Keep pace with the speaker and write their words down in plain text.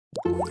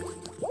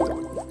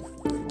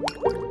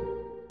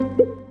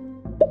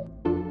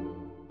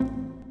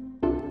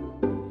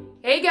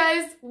Hey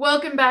guys,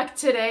 welcome back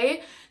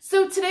today.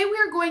 So today we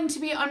are going to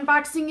be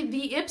unboxing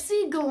the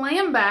Ipsy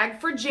Glam bag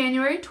for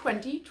January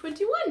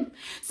 2021.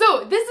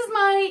 So this is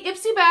my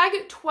Ipsy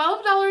bag,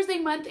 $12 a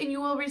month, and you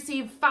will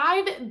receive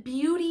 5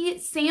 beauty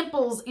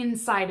samples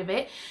inside of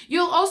it.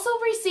 You'll also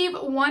receive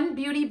 1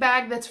 beauty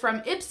bag that's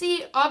from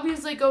Ipsy,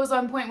 obviously goes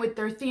on point with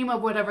their theme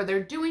of whatever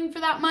they're doing for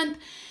that month.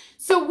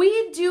 So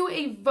we do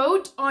a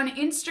vote on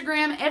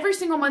Instagram every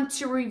single month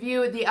to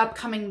review the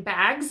upcoming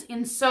bags.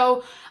 And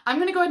so I'm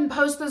going to go ahead and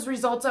post those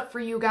results up for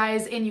you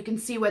guys and you can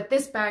see what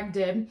this bag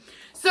did.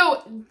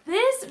 So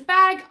this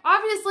bag,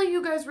 obviously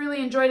you guys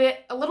really enjoyed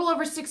it. A little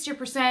over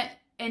 60%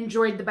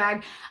 enjoyed the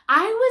bag.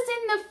 I was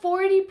in the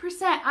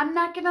 40%. I'm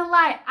not going to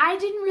lie. I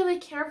didn't really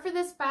care for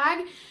this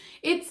bag.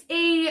 It's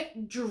a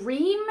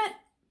dream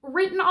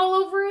written all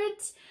over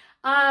it.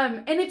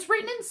 And it's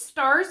written in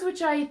stars,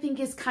 which I think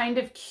is kind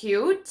of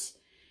cute,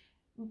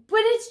 but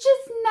it's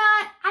just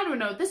not, I don't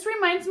know. This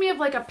reminds me of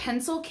like a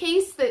pencil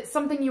case, that's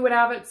something you would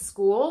have at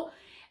school,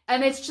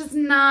 and it's just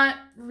not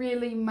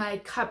really my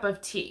cup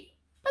of tea.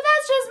 But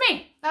that's just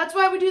me. That's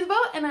why we do the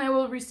vote, and I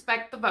will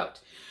respect the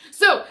vote.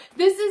 So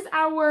this is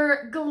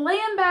our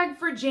glam bag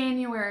for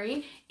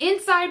January.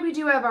 Inside we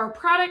do have our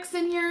products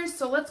in here,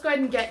 so let's go ahead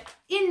and get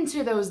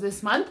into those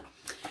this month.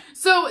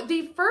 So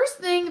the first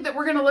thing that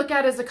we're going to look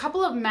at is a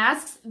couple of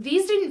masks.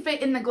 These didn't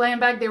fit in the glam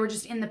bag. They were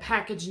just in the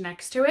package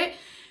next to it.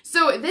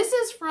 So this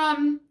is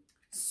from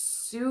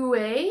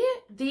Sue.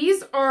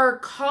 These are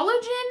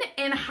collagen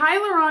and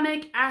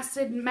hyaluronic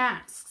acid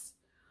masks.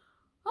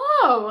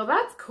 Oh, well,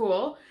 that's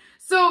cool.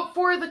 So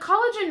for the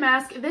collagen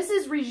mask, this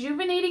is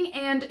rejuvenating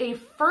and a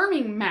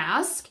firming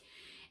mask.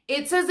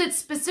 It says it's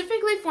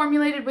specifically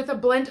formulated with a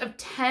blend of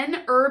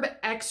 10 herb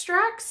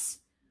extracts.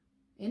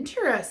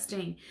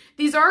 Interesting.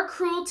 These are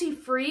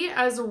cruelty-free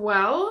as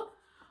well.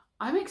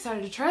 I'm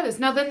excited to try this.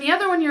 Now then the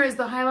other one here is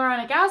the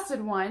hyaluronic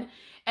acid one.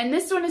 And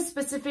this one is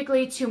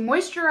specifically to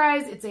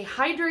moisturize. It's a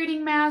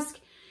hydrating mask.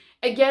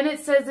 Again, it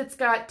says it's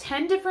got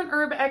 10 different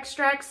herb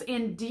extracts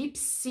in deep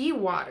sea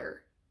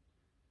water.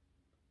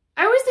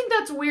 I always think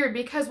that's weird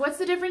because what's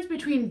the difference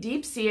between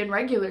deep sea and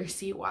regular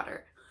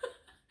seawater?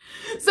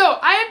 So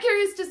I am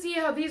curious to see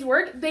how these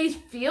work. They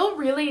feel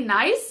really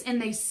nice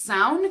and they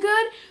sound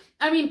good.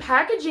 I mean,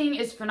 packaging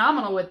is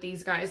phenomenal with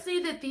these guys.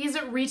 See that these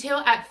retail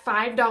at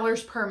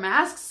 $5 per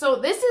mask. So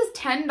this is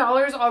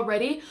 $10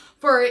 already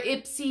for an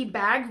Ipsy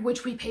bag,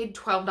 which we paid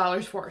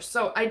 $12 for.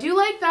 So I do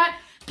like that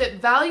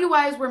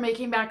value-wise, we're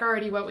making back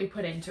already what we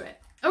put into it.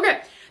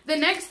 Okay, the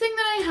next thing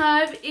that I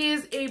have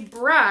is a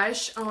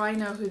brush. Oh, I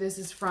know who this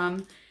is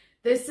from.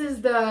 This is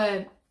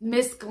the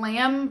Miss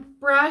Glam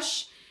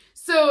brush.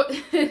 So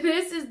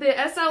this is the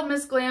SL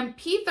Miss Glam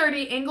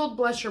P30 Angled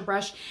Blusher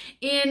Brush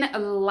in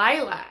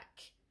Lilac.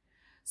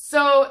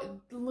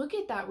 So look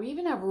at that. We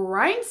even have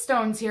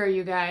rhinestones here,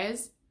 you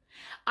guys.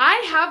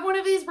 I have one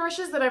of these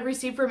brushes that I've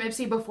received from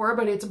Ipsy before,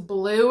 but it's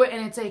blue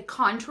and it's a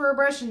contour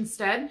brush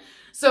instead.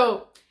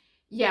 So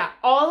yeah,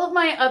 all of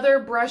my other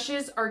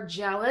brushes are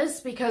jealous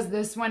because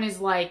this one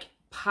is like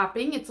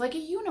popping. It's like a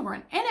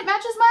unicorn and it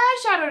matches my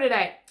eyeshadow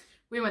today.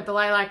 We went the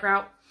lilac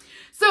route.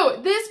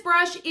 So this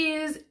brush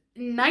is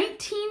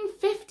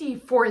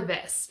 $19.50 for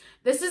this.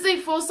 This is a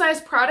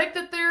full-size product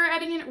that they're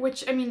adding in,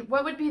 which, I mean,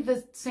 what would be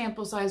the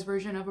sample size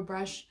version of a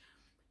brush?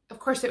 Of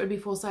course it would be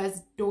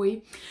full-size,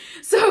 doy.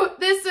 So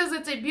this says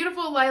it's a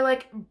beautiful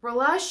lilac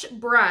blush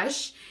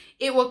brush.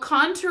 It will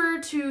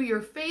contour to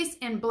your face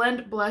and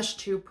blend blush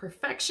to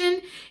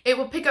perfection. It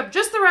will pick up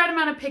just the right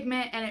amount of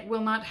pigment and it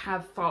will not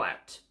have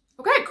fallout.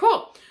 Okay,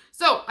 cool.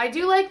 So I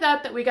do like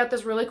that we got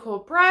this really cool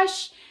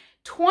brush.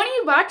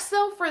 20 bucks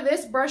though for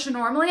this brush.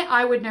 Normally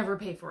I would never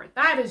pay for it.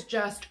 That is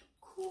just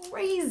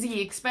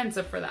crazy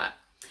expensive for that.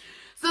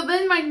 So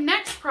then my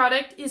next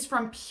product is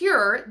from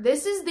Pure.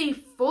 This is the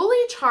fully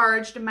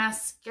charged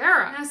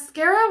mascara.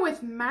 Mascara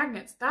with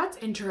magnets. That's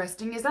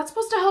interesting. Is that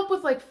supposed to help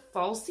with like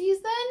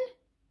falsies then?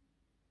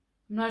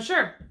 I'm not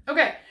sure.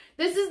 Okay,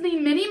 this is the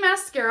mini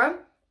mascara.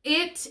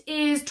 It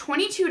is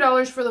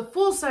 $22 for the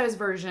full size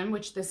version,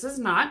 which this is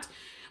not.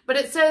 But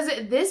it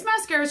says this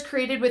mascara is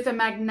created with a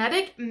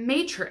magnetic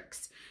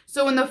matrix.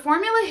 So when the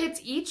formula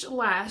hits each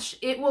lash,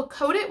 it will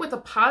coat it with a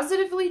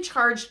positively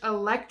charged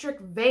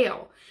electric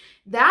veil.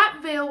 That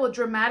veil will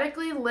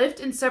dramatically lift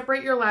and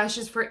separate your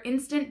lashes for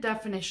instant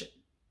definition.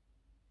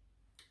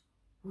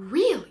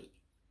 Really?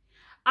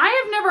 I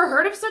have never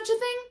heard of such a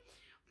thing,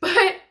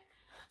 but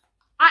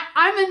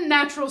I'm a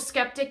natural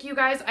skeptic, you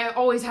guys. I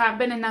always have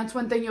been, and that's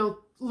one thing you'll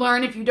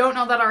learn if you don't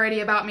know that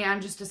already about me.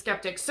 I'm just a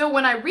skeptic. So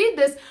when I read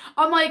this,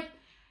 I'm like,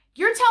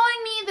 you're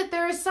telling me that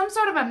there is some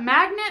sort of a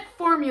magnet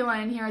formula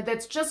in here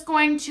that's just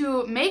going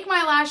to make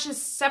my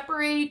lashes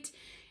separate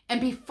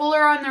and be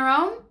fuller on their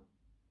own?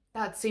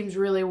 That seems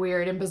really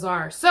weird and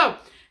bizarre. So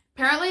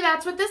apparently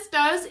that's what this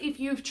does.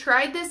 If you've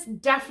tried this,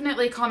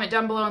 definitely comment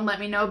down below and let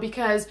me know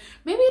because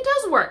maybe it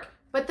does work.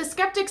 But the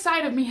skeptic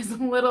side of me is a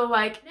little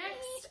like,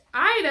 next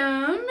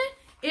item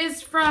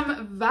is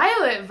from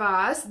Violet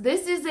Voss.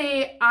 This is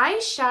a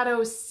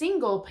eyeshadow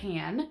single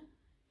pan.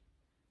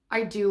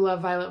 I do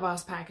love Violet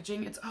Voss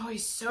packaging. It's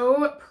always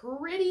so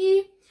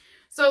pretty.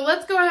 So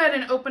let's go ahead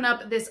and open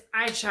up this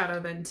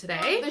eyeshadow then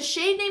today. The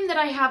shade name that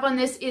I have on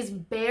this is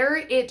Bare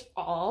It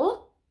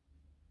All.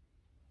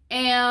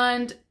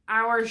 And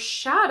our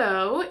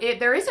shadow,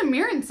 there is a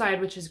mirror inside,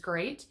 which is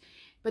great.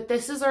 But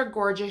this is our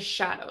gorgeous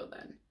shadow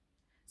then.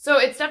 So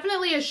it's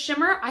definitely a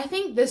shimmer. I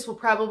think this will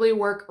probably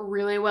work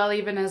really well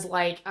even as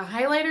like a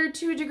highlighter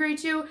to a degree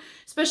too,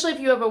 especially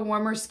if you have a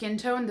warmer skin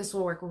tone, this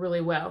will work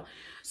really well.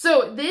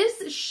 So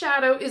this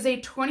shadow is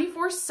a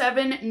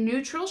 24/7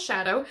 neutral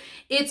shadow.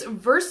 It's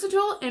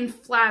versatile and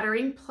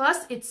flattering,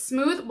 plus it's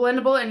smooth,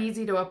 blendable, and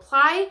easy to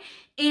apply,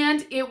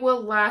 and it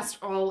will last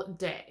all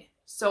day.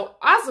 So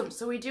awesome.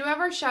 So we do have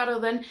our shadow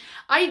then.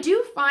 I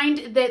do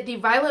find that the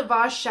Violet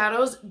Voss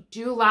shadows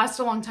do last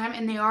a long time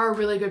and they are a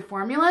really good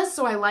formula.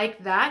 So I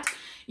like that.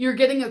 You're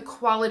getting a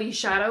quality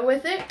shadow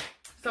with it.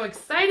 So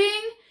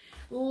exciting.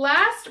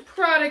 Last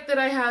product that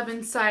I have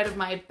inside of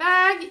my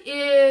bag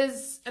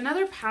is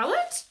another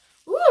palette.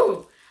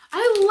 Ooh,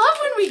 I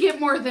love when we get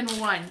more than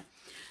one.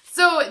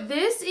 So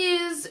this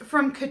is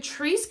from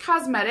Catrice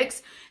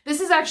Cosmetics.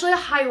 This is actually a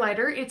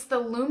highlighter. It's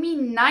the Lumi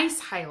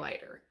Nice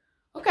highlighter.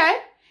 Okay.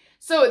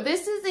 So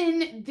this is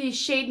in the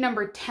shade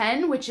number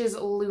 10, which is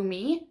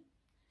Lumi.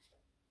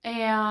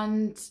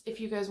 And if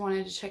you guys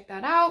wanted to check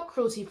that out,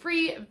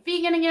 cruelty-free,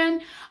 vegan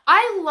again.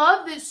 I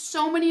love that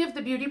so many of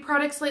the beauty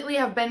products lately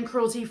have been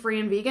cruelty-free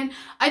and vegan.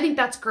 I think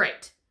that's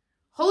great.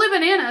 Holy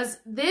bananas,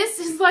 this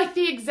is like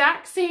the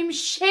exact same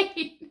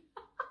shade.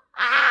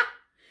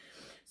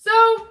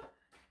 So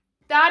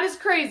that is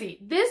crazy.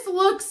 This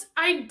looks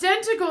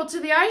identical to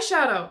the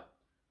eyeshadow.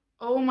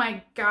 Oh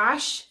my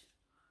gosh.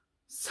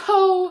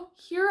 So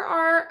here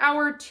are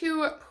our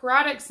two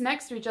products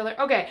next to each other.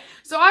 Okay,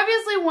 so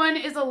obviously one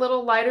is a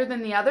little lighter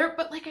than the other,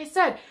 but like I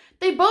said,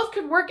 they both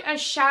could work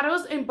as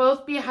shadows and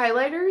both be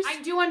highlighters.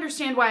 I do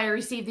understand why I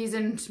received these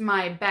into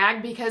my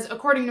bag because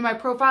according to my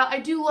profile, I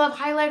do love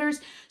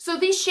highlighters, so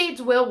these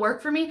shades will work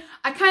for me.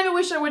 I kind of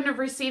wish I wouldn't have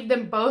received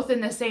them both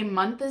in the same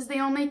month as The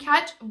Only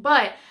Catch,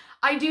 but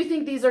I do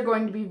think these are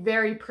going to be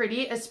very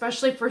pretty,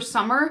 especially for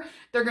summer.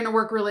 They're going to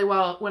work really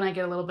well when I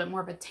get a little bit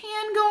more of a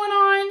tan going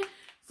on.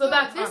 So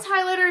that this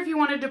highlighter, if you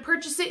wanted to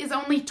purchase it, is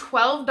only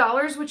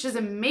 $12, which is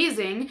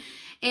amazing.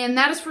 And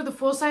that is for the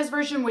full-size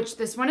version, which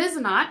this one is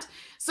not.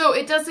 So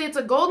it does say it's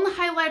a golden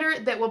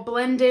highlighter that will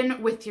blend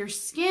in with your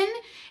skin.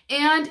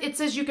 And it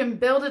says you can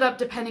build it up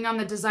depending on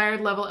the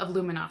desired level of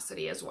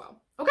luminosity as well.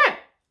 Okay,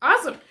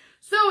 awesome.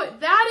 So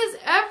that is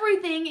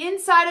everything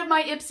inside of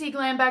my Ipsy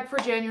Glam bag for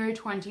January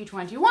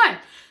 2021.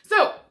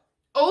 So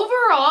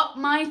overall,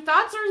 my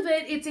thoughts are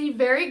that it's a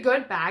very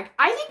good bag.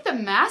 I think the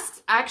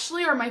masks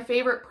actually are my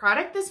favorite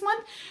product this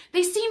month.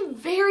 They seem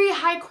very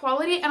high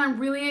quality and I'm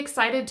really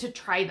excited to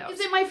try those. Is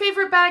it my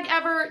favorite bag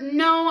ever?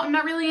 No, I'm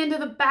not really into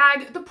the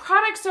bag. The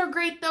products are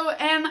great though,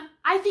 and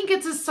I think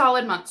it's a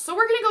solid month. So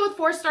we're gonna go with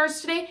 4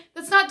 stars today.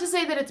 That's not to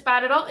say that it's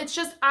bad at all. It's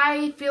just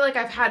I feel like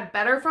I've had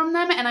better from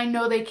them and I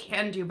know they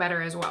can do better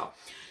as well.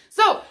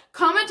 So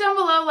comment down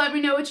below, let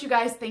me know what you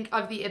guys think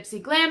of the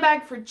Ipsy Glam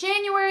bag for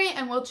January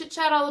and we'll chit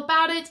chat all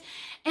about it.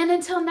 And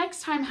until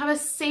next time, have a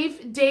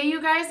safe day,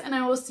 you guys, and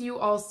I will see you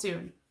all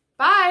soon.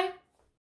 Bye.